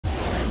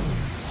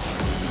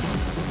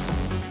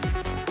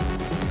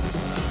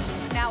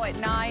Now at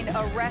 9,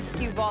 a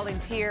rescue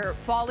volunteer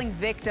falling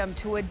victim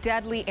to a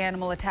deadly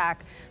animal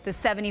attack. The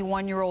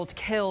 71-year-old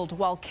killed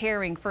while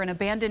caring for an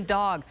abandoned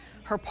dog.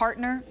 Her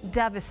partner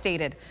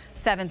devastated.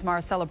 7's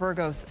Maricela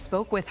Burgos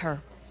spoke with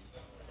her.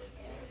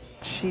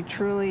 She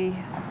truly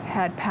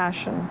had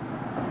passion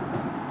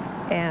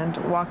and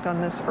walked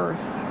on this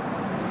earth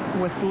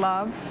with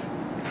love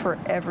for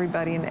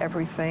everybody and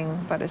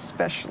everything, but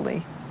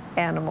especially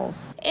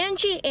animals.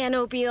 Angie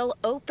Anobile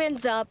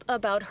opens up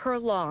about her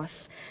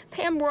loss.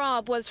 Pam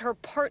Robb was her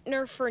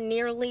partner for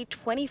nearly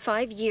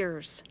 25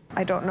 years.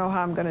 I don't know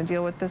how I'm going to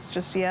deal with this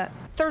just yet.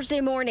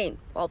 Thursday morning,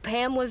 while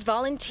Pam was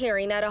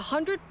volunteering at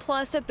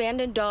 100+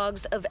 abandoned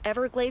dogs of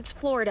Everglades,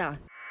 Florida.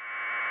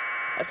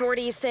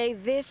 Authorities say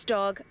this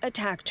dog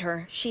attacked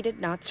her. She did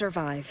not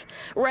survive.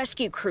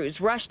 Rescue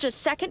crews rushed a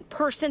second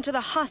person to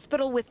the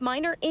hospital with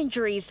minor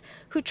injuries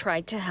who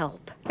tried to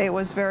help. It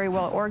was very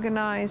well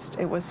organized.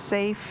 It was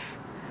safe,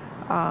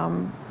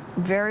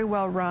 very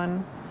well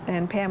run,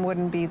 and Pam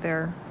wouldn't be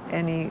there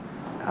any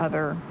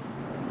other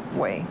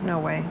way. No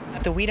way.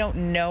 We don't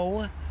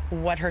know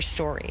what her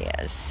story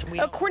is.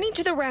 According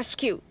to the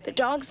rescue, the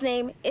dog's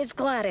name is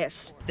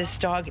Gladys. This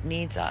dog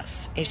needs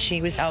us. She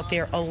was out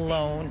there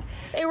alone.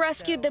 They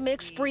rescued the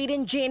mixed breed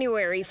in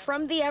January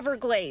from the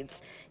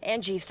Everglades.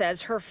 Angie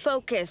says her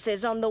focus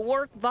is on the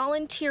work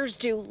volunteers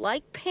do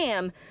like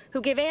Pam,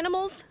 who give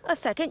animals a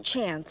second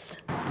chance.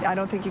 I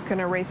don't think you can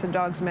erase a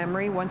dog's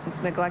memory once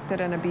it's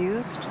neglected and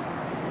abused,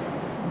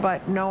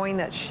 but knowing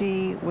that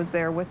she was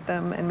there with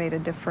them and made a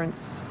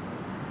difference,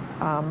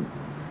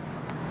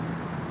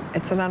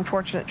 it's an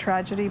unfortunate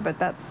tragedy, but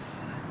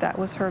that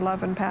was her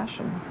love and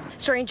passion.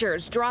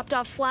 Strangers dropped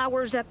off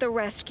flowers at the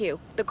rescue.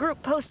 The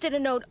group posted a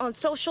note on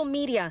social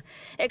media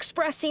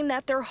expressing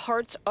that their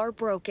hearts are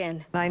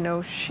broken. I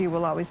know she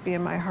will always be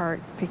in my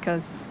heart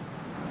because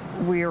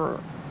we're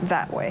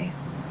that way.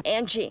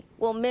 Angie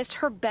will miss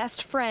her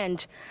best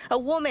friend, a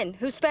woman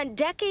who spent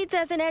decades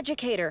as an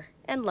educator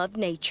and loved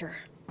nature.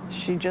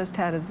 She just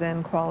had a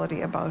Zen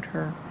quality about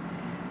her,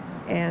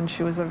 and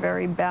she was a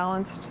very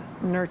balanced,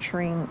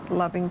 nurturing,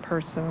 loving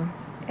person,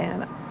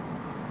 and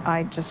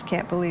I just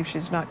can't believe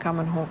she's not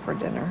coming home for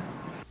dinner.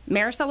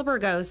 Maricela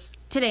Burgos,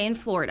 Today in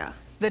Florida.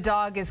 The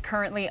dog is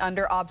currently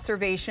under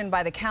observation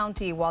by the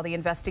county while the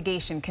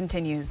investigation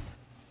continues.